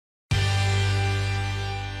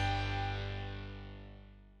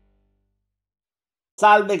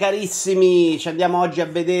Salve carissimi, ci andiamo oggi a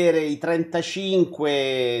vedere i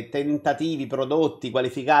 35 tentativi prodotti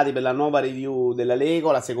qualificati per la nuova review della Lego,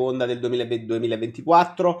 la seconda del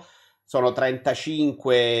 2024. Sono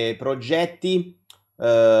 35 progetti,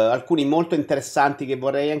 alcuni molto interessanti che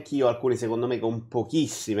vorrei anch'io, alcuni secondo me con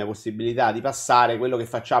pochissime possibilità di passare. Quello che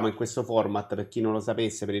facciamo in questo format, per chi non lo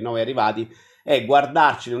sapesse, per i nuovi arrivati, è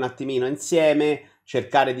guardarceli un attimino insieme,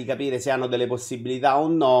 cercare di capire se hanno delle possibilità o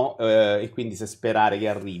no, e quindi se sperare che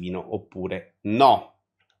arrivino oppure no.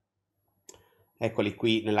 Eccoli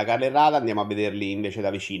qui nella carrellata, andiamo a vederli invece da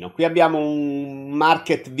vicino. Qui abbiamo un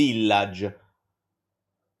market village.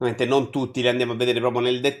 Ovviamente non tutti li andiamo a vedere proprio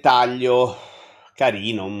nel dettaglio.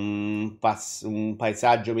 Carino, un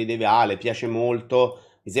paesaggio medievale, piace molto.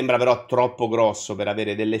 Mi sembra però troppo grosso per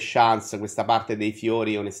avere delle chance. Questa parte dei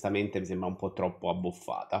fiori onestamente mi sembra un po' troppo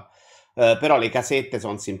abbuffata. Però le casette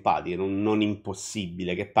sono simpatiche, non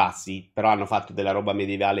impossibile che passi, però hanno fatto della roba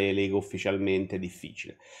medievale Lego ufficialmente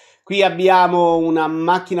difficile. Qui abbiamo una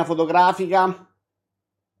macchina fotografica,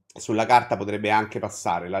 sulla carta potrebbe anche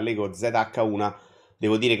passare, la Lego ZH1.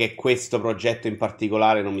 Devo dire che questo progetto in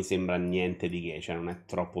particolare non mi sembra niente di che, cioè non è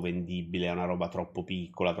troppo vendibile, è una roba troppo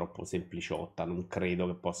piccola, troppo sempliciotta, non credo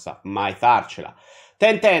che possa mai farcela.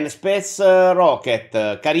 1010 Space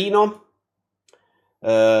Rocket, carino.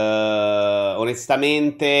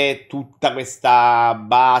 Onestamente, tutta questa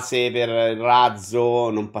base per il razzo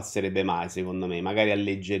non passerebbe mai, secondo me. Magari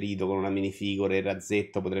alleggerito con una minifigure, il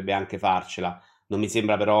razzetto potrebbe anche farcela. Non mi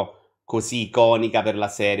sembra però così iconica per la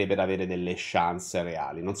serie per avere delle chance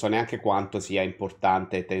reali. Non so neanche quanto sia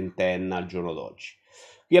importante Ten al giorno d'oggi.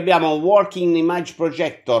 Qui abbiamo un Working Image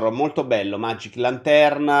Projector, molto bello, Magic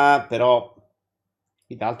Lantern, però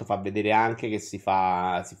qui tra l'altro fa vedere anche che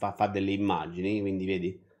fa delle immagini, quindi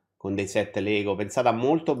vedi, con dei set Lego, pensata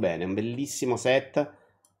molto bene, un bellissimo set,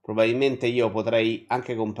 probabilmente io potrei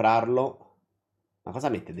anche comprarlo. Ma cosa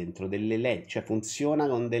mette dentro? Delle lenti, cioè funziona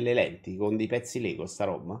con delle lenti, con dei pezzi Lego sta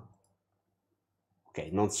roba? Ok,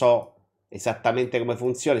 non so esattamente come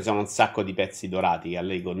funziona, ci sono un sacco di pezzi dorati che a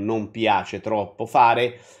Lego non piace troppo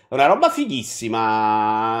fare. È una roba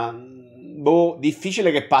fighissima, boh,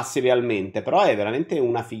 difficile che passi realmente, però è veramente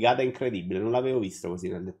una figata incredibile, non l'avevo visto così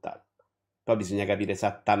nel dettaglio. Poi bisogna capire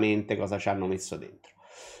esattamente cosa ci hanno messo dentro.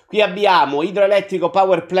 Qui abbiamo idroelettrico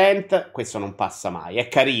power plant, questo non passa mai, è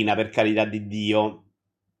carina per carità di Dio.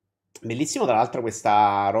 Bellissimo tra l'altro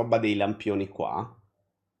questa roba dei lampioni qua.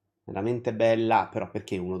 Veramente bella, però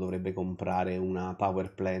perché uno dovrebbe comprare una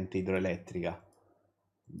power plant idroelettrica?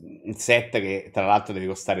 Un set che tra l'altro deve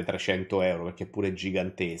costare 300 euro perché è pure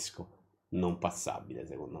gigantesco. Non passabile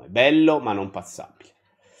secondo me. Bello ma non passabile.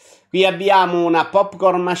 Qui abbiamo una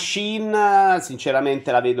popcorn machine,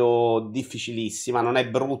 sinceramente la vedo difficilissima, non è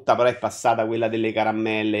brutta, però è passata quella delle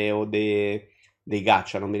caramelle o dei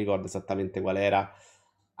gacha, non mi ricordo esattamente qual era.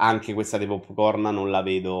 Anche questa dei popcorn non la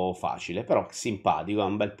vedo facile, però simpatico, è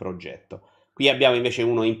un bel progetto. Qui abbiamo invece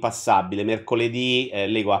uno impassabile. Mercoledì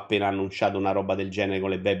Lego ha appena annunciato una roba del genere con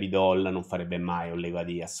le baby doll, non farebbe mai un Lego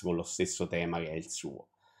Adidas con lo stesso tema che è il suo.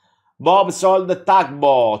 Bob Sold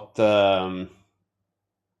Tugboat.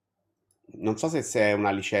 Non so se è una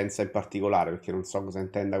licenza in particolare, perché non so cosa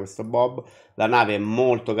intenda questo Bob. La nave è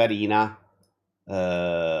molto carina.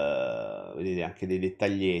 Vedete anche dei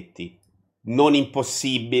dettaglietti. Non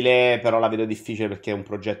impossibile, però la vedo difficile perché è un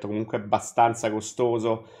progetto comunque abbastanza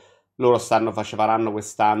costoso. Loro faranno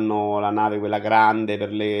quest'anno la nave quella grande per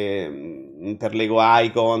Lego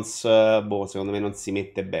Icons. Boh, secondo me non si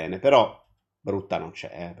mette bene, però brutta non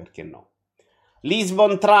c'è, perché no?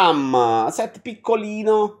 Lisbon Tram, set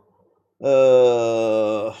piccolino.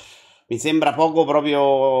 Mi sembra poco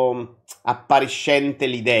proprio appariscente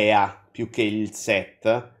l'idea più che il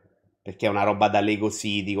set. Perché è una roba da Lego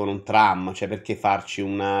City con un tram. Cioè, perché farci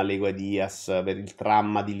una Lego Ideas per il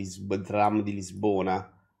tram di Lisbona?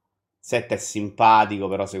 Il set è simpatico,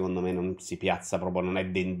 però secondo me non si piazza proprio, non è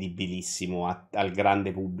vendibilissimo al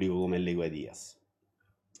grande pubblico come Lego Ideas.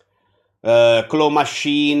 Claw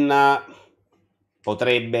Machine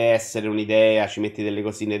potrebbe essere un'idea, ci metti delle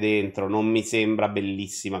cosine dentro, non mi sembra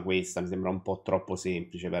bellissima questa, mi sembra un po' troppo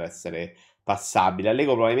semplice per essere passabile. A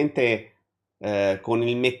Lego probabilmente con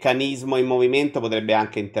il meccanismo in movimento potrebbe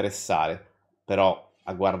anche interessare, però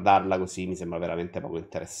a guardarla così mi sembra veramente poco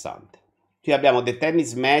interessante. Qui abbiamo The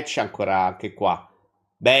Tennis Match, ancora anche qua,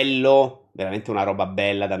 bello, veramente una roba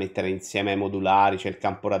bella da mettere insieme ai modulari, c'è il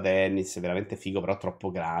campo da tennis, veramente figo, però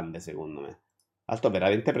troppo grande secondo me. Alto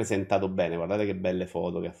veramente presentato bene, guardate che belle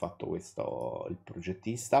foto che ha fatto questo il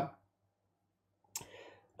progettista.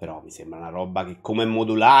 Però mi sembra una roba che come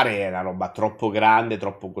modulare è una roba troppo grande,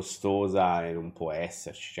 troppo costosa e non può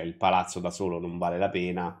esserci. Cioè il palazzo da solo non vale la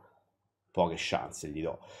pena, poche chance gli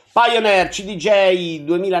do. Pioneer, CDJ,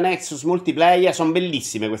 2000 Nexus multiplayer, sono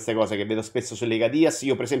bellissime queste cose che vedo spesso sulle Gadias.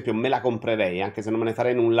 Io per esempio me la comprerei, anche se non me ne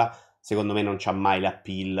farei nulla. Secondo me non c'ha mai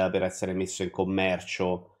l'appeal per essere messo in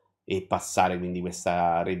commercio e passare quindi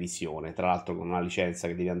questa revisione. Tra l'altro con una licenza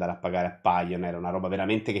che devi andare a pagare a Pioneer, è una roba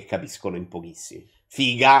veramente che capiscono in pochissimi.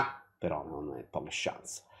 Figa, però non è poche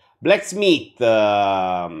chance. Blacksmith,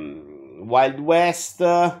 Wild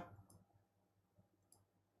West...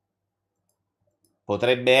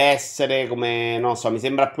 Potrebbe essere come, non so, mi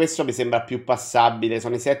sembra questo mi sembra più passabile.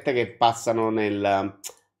 Sono i 7 che passano nel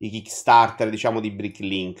i Kickstarter, diciamo, di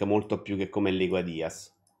Bricklink, molto più che come Lego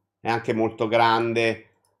Diaz. È anche molto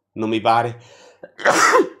grande, non mi pare.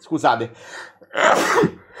 Scusate.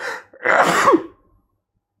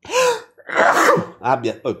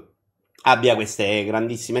 Abbia queste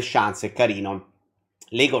grandissime chance, è carino.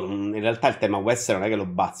 Lego, in realtà il tema western non è che lo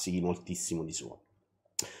bazzichi moltissimo di suo.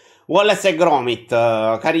 Wallace e Gromit,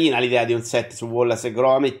 carina l'idea di un set su Wallace e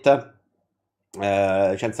Gromit,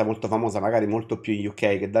 licenza molto famosa, magari molto più in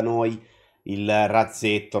UK che da noi. Il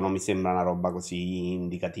razzetto non mi sembra una roba così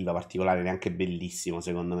indicativa, particolare, neanche bellissimo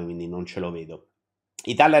secondo me, quindi non ce lo vedo.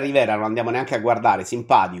 Italia Rivera non andiamo neanche a guardare,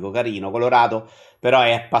 simpatico, carino, colorato, però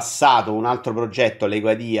è passato un altro progetto, Lego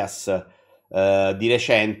Ideas, di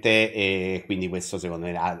recente, e quindi questo secondo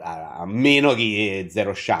me ha meno che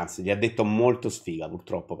zero chance. Gli ha detto molto sfiga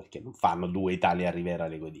purtroppo, perché non fanno due Italia Rivera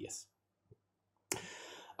Lego Ideas.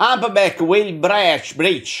 Humpback Whale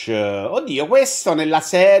Bridge. Oddio, questo nella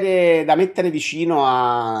serie da mettere vicino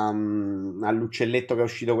all'uccelletto che è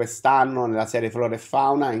uscito quest'anno, nella serie Flora e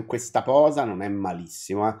Fauna, in questa posa non è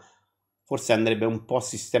malissimo. Forse andrebbe un po'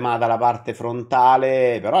 sistemata la parte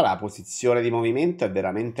frontale, però la posizione di movimento è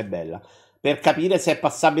veramente bella. Per capire se è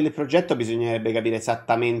passabile il progetto bisognerebbe capire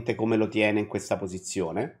esattamente come lo tiene in questa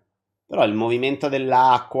posizione. Però il movimento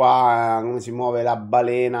dell'acqua, come si muove la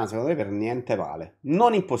balena, secondo me per niente male.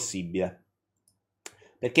 Non impossibile.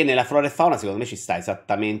 Perché nella flora e fauna secondo me ci sta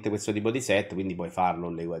esattamente questo tipo di set, quindi puoi farlo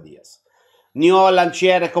in Lego Ideas. New Holland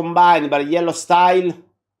CR Combine per Yellow Style.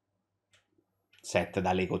 Set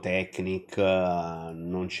da Lego Technic,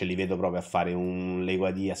 non ce li vedo proprio a fare un Lego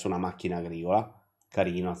Ideas su una macchina agricola.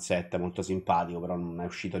 Carino il set, molto simpatico, però non è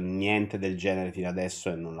uscito niente del genere fino adesso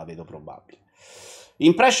e non la vedo probabile.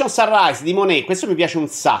 Impression Sunrise di Monet, questo mi piace un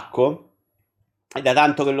sacco, è da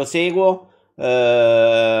tanto che lo seguo,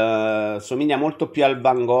 somiglia molto più al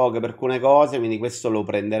Van Gogh per alcune cose, quindi questo lo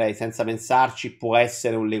prenderei senza pensarci. Può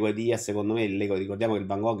essere un Lego Diaz, secondo me il Lego, ricordiamo che il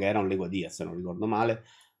Van Gogh era un Lego Diaz, se non ricordo male,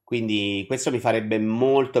 quindi questo mi farebbe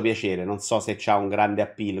molto piacere. Non so se c'ha un grande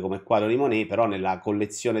appeal come quadro di Monet, però nella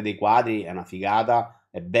collezione dei quadri è una figata,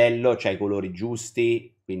 è bello, c'ha i colori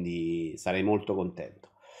giusti, quindi sarei molto contento.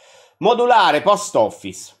 Modulare post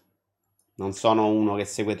office. Non sono uno che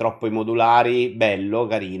segue troppo i modulari. Bello,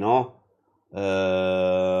 carino.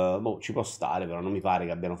 Boh, ci può stare, però non mi pare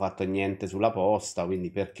che abbiano fatto niente sulla posta, quindi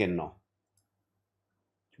perché no?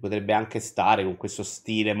 Ci potrebbe anche stare con questo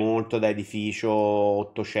stile molto da edificio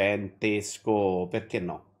ottocentesco, perché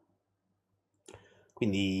no?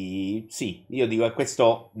 Quindi sì, io dico che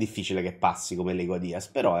questo è difficile che passi come Lego Diaz,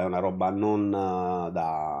 però è una roba non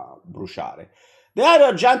da bruciare. The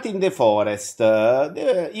Hero Giant in the Forest.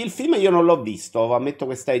 Il film io non l'ho visto, ammetto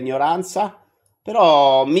questa ignoranza.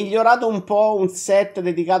 Però migliorato un po' un set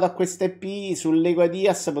dedicato a queste EP sul Lego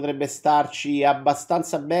Ideas potrebbe starci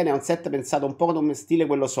abbastanza bene. È un set pensato un po' come stile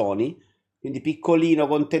quello Sony, quindi piccolino,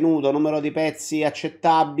 contenuto, numero di pezzi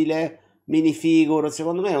accettabile, minifigure.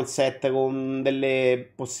 Secondo me è un set con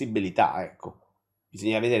delle possibilità, ecco.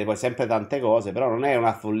 Bisogna vedere poi sempre tante cose, però non è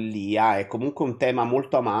una follia, è comunque un tema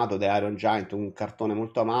molto amato, The Iron Giant, un cartone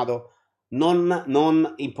molto amato,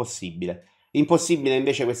 non impossibile. Impossibile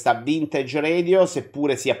invece questa Vintage Radio,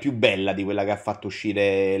 seppure sia più bella di quella che ha fatto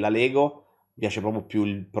uscire la Lego. Mi piace proprio più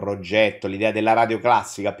il progetto, l'idea della radio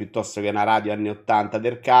classica piuttosto che una radio anni 80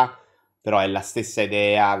 del K, però è la stessa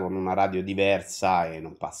idea con una radio diversa e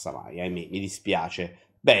non passa mai, ahimè, mi dispiace.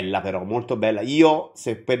 Bella però, molto bella. Io,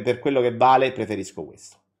 se per quello che vale, preferisco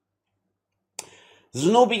questo.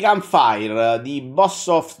 Snoopy Campfire di Boss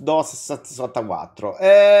of DOS 64.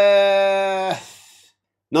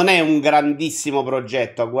 Non è un grandissimo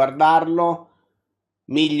progetto a guardarlo.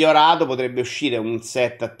 Migliorato, potrebbe uscire un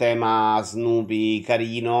set a tema Snoopy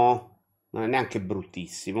carino. Non è neanche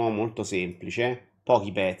bruttissimo, molto semplice.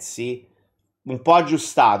 Pochi pezzi. Un po'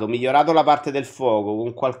 aggiustato, migliorato la parte del fuoco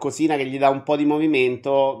con qualcosina che gli dà un po' di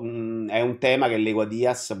movimento. È un tema che Lego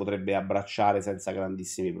Diaz potrebbe abbracciare senza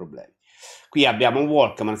grandissimi problemi. Qui abbiamo un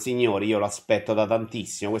Walkman, signori, io lo aspetto da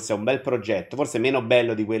tantissimo, questo è un bel progetto, forse meno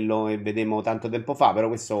bello di quello che vedemmo tanto tempo fa, però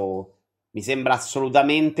questo mi sembra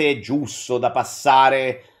assolutamente giusto da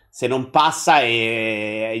passare. Se non passa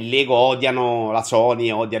e il Lego odiano la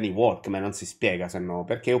Sony, odiano i Walkman, non si spiega se no,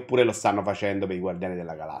 perché oppure lo stanno facendo per i Guardiani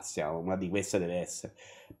della Galassia, una di queste deve essere.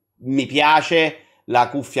 Mi piace, la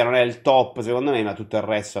cuffia non è il top secondo me, ma tutto il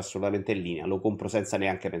resto è assolutamente in linea, lo compro senza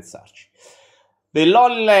neanche pensarci. The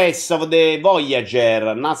Lawless of the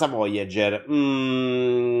Voyager, NASA Voyager,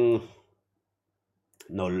 non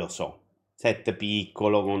lo so. Set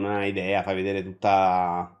piccolo con una idea, fai vedere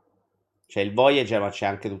tutta. C'è il Voyager, ma c'è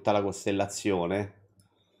anche tutta la costellazione.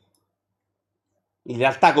 In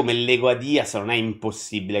realtà, come Lego Adias, non è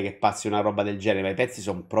impossibile che passi una roba del genere, ma i pezzi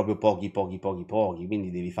sono proprio pochi, pochi, pochi, pochi.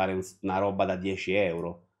 Quindi devi fare una roba da 10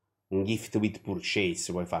 euro. Un gift with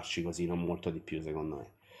purchase puoi farci così, non molto di più, secondo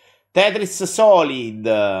me. Tetris Solid.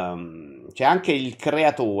 C'è anche il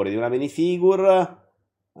creatore di una minifigure.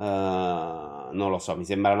 Non lo so, mi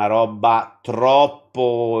sembra una roba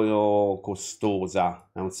troppo costosa.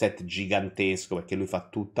 È un set gigantesco perché lui fa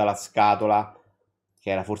tutta la scatola, che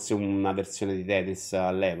era forse una versione di Tetris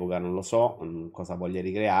all'epoca, non lo so cosa voglia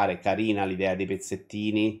ricreare. Carina l'idea dei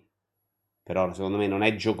pezzettini, però secondo me non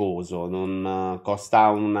è giocoso, non costa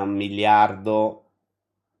un miliardo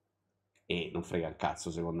e non frega un cazzo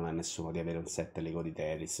secondo me a nessuno di avere un set Lego di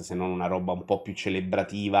Tetris, se non una roba un po' più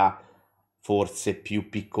celebrativa, forse più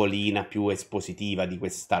piccolina, più espositiva di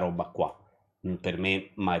questa roba qua. Per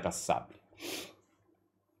me mai passabile.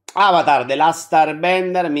 Avatar, The Last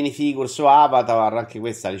Airbender, minifigure su Avatar, anche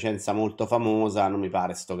questa licenza molto famosa, non mi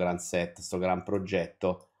pare sto gran set, sto gran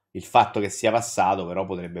progetto. Il fatto che sia passato però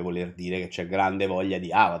potrebbe voler dire che c'è grande voglia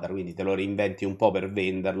di Avatar, quindi te lo reinventi un po' per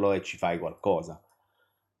venderlo e ci fai qualcosa.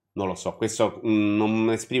 Non lo so, questo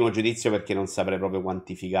non esprimo giudizio perché non saprei proprio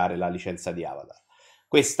quantificare la licenza di Avatar.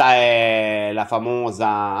 Questa è la famosa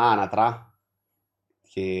Anatra,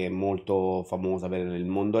 che è molto famosa per il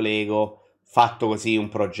mondo Lego. Fatto così un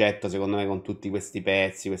progetto, secondo me, con tutti questi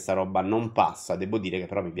pezzi, questa roba non passa. Devo dire che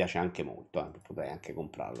però mi piace anche molto, potrei anche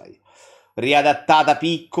comprarla io. Riadattata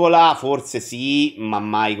piccola, forse sì, ma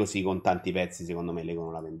mai così con tanti pezzi. Secondo me Lego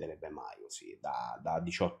non la venderebbe mai così, da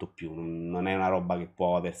 18 più. Non è una roba che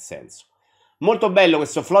può aver senso. Molto bello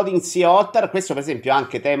questo Floating Sea Otter. Questo, per esempio,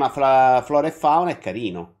 anche tema flora e fauna, è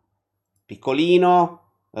carino.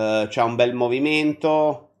 Piccolino, c'ha un bel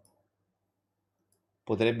movimento.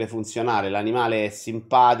 Potrebbe funzionare. L'animale è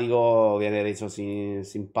simpatico, viene reso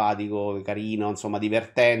simpatico, carino, insomma,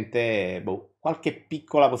 divertente. Boh, qualche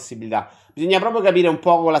piccola possibilità. Bisogna proprio capire un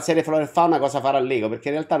po' con la serie Flora e Fauna cosa farà Lego, perché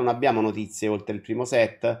in realtà non abbiamo notizie oltre il primo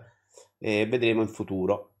set. E vedremo in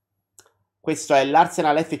futuro. Questo è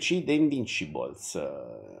l'Arsenal FC The Invincibles.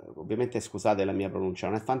 Ovviamente scusate la mia pronuncia,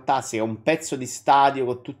 non è fantastica. È un pezzo di stadio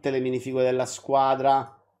con tutte le minifigure della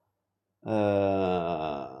squadra.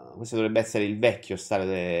 Questo dovrebbe essere il vecchio stadio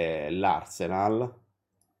dell'Arsenal.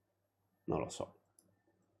 Non lo so.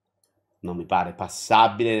 Non mi pare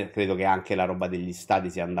passabile. Credo che anche la roba degli stadi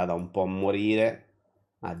sia andata un po' a morire.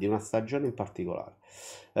 Ah, di una stagione in particolare.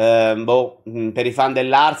 Boh, per i fan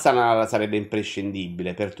dell'Arsenal sarebbe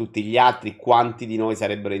imprescindibile. Per tutti gli altri, quanti di noi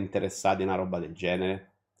sarebbero interessati a una roba del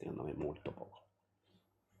genere? Secondo me molto poco.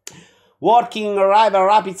 Working River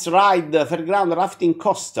Rapids Ride Fairground Rafting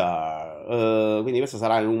Coaster. Quindi questa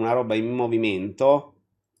sarà una roba in movimento.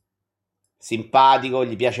 Simpatico,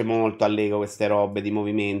 gli piace molto a Lego queste robe di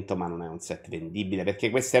movimento, ma non è un set vendibile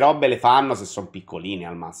perché queste robe le fanno se sono piccoline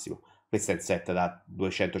al massimo. Questo è il set da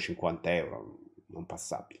 250 euro, non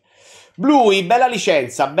passabile. Bluey, bella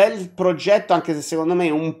licenza, bel progetto, anche se secondo me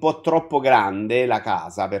è un po' troppo grande la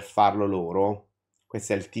casa per farlo loro.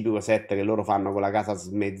 Questo è il tipico set che loro fanno con la casa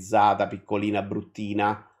smezzata, piccolina,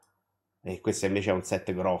 bruttina. E questo invece è un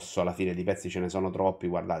set grosso, alla fine di pezzi ce ne sono troppi,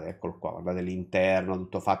 guardate, eccolo qua, guardate l'interno,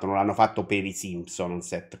 tutto fatto, non l'hanno fatto per i Simpson, un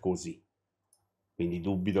set così. Quindi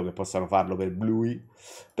dubito che possano farlo per Bluey.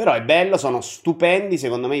 Però è bello, sono stupendi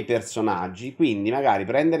secondo me i personaggi, quindi magari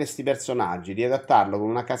prendere questi personaggi, riadattarlo con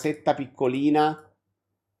una casetta piccolina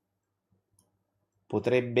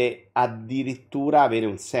potrebbe addirittura avere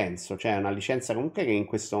un senso, cioè è una licenza comunque che in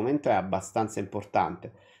questo momento è abbastanza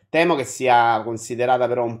importante. Temo che sia considerata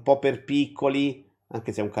però un po' per piccoli,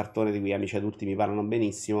 anche se è un cartone di cui amici adulti mi parlano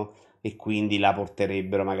benissimo, e quindi la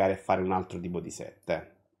porterebbero magari a fare un altro tipo di set.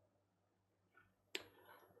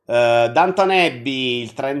 Downton Abbey,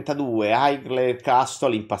 il 32, Highclere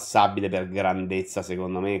Castle, impassabile per grandezza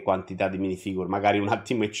secondo me, quantità di minifigure, magari un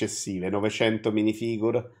attimo eccessive, 900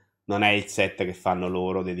 minifigure, non è il set che fanno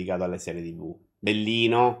loro dedicato alle serie TV.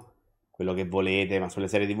 Bellino, quello che volete, ma sulle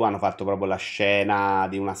serie TV hanno fatto proprio la scena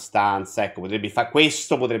di una stanza. Ecco,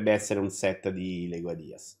 questo potrebbe essere un set di Lego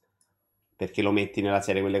Ideas. Perché lo metti nella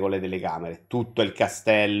serie quelle con le telecamere. Tutto il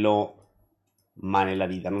castello, ma nella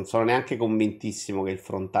vita. Non sono neanche convintissimo che il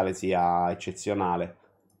frontale sia eccezionale.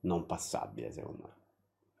 Non passabile, secondo me.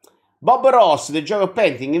 Bob Ross del gioco of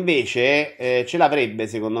Painting invece ce l'avrebbe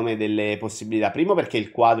secondo me delle possibilità. Primo perché il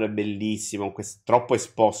quadro è bellissimo, troppo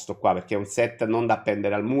esposto qua perché è un set non da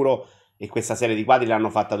appendere al muro e questa serie di quadri l'hanno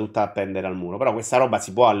fatta tutta da appendere al muro. Però questa roba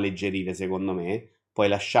si può alleggerire secondo me. Puoi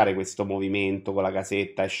lasciare questo movimento con la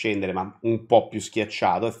casetta e scendere ma un po' più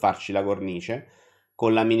schiacciato e farci la cornice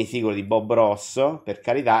con la minifigura di Bob Ross, per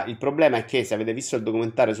carità. Il problema è che se avete visto il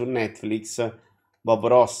documentario su Netflix Bob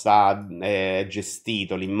Ross ha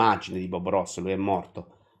gestito l'immagine di Bob Ross, lui è morto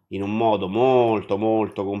in un modo molto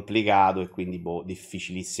molto complicato e quindi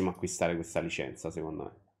difficilissimo acquistare questa licenza secondo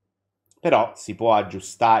me. Però si può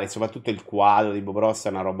aggiustare, soprattutto il quadro di Bob Ross è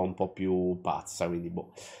una roba un po' più pazza, quindi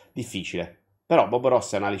difficile. Però Bob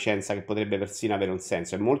Ross è una licenza che potrebbe persino avere un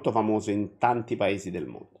senso, è molto famoso in tanti paesi del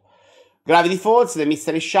mondo. Gravity Falls, The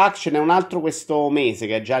Mystery Shack, ce n'è un altro questo mese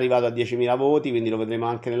che è già arrivato a 10.000 voti, quindi lo vedremo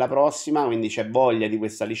anche nella prossima, quindi c'è voglia di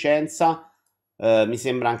questa licenza. Mi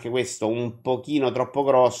sembra anche questo un pochino troppo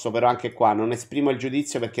grosso, però anche qua non esprimo il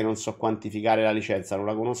giudizio perché non so quantificare la licenza, non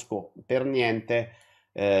la conosco per niente.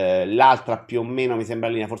 L'altra più o meno mi sembra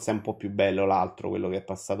linea, forse è un po' più bello l'altro, quello che è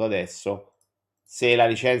passato adesso. Se la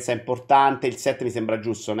licenza è importante, il set mi sembra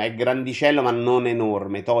giusto, è grandicello ma non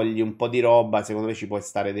enorme, togli un po' di roba, secondo me ci puoi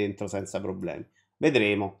stare dentro senza problemi.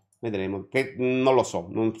 Vedremo, vedremo. Non lo so,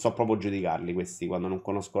 non so proprio giudicarli questi quando non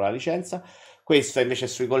conosco la licenza. Questo invece è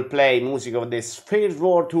sui Coldplay, Music of the Space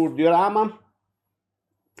World Tour Diorama.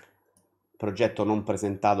 Progetto non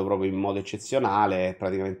presentato proprio in modo eccezionale,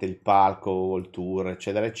 praticamente il palco, il tour,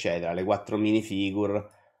 eccetera, eccetera. Le 4 minifigure.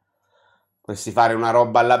 Potresti fare una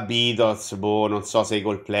roba alla Beatles, boh, non so se i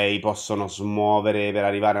Coldplay possono smuovere per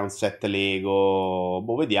arrivare a un set Lego,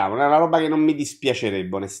 boh, vediamo, è una roba che non mi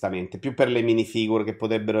dispiacerebbe onestamente, più per le minifigure che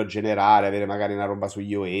potrebbero generare, avere magari una roba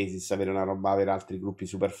sugli Oasis, avere altri gruppi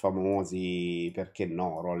super famosi, perché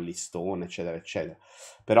no, Rolling Stone, eccetera, eccetera.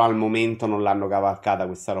 Però al momento non l'hanno cavalcata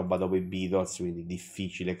questa roba dopo i Beatles, quindi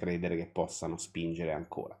difficile credere che possano spingere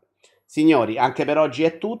ancora. Signori, anche per oggi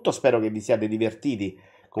è tutto, spero che vi siate divertiti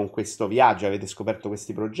con questo viaggio, avete scoperto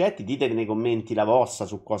questi progetti, ditemi nei commenti la vostra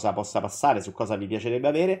su cosa possa passare, su cosa vi piacerebbe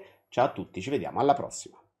avere. Ciao a tutti, ci vediamo alla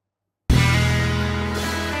prossima.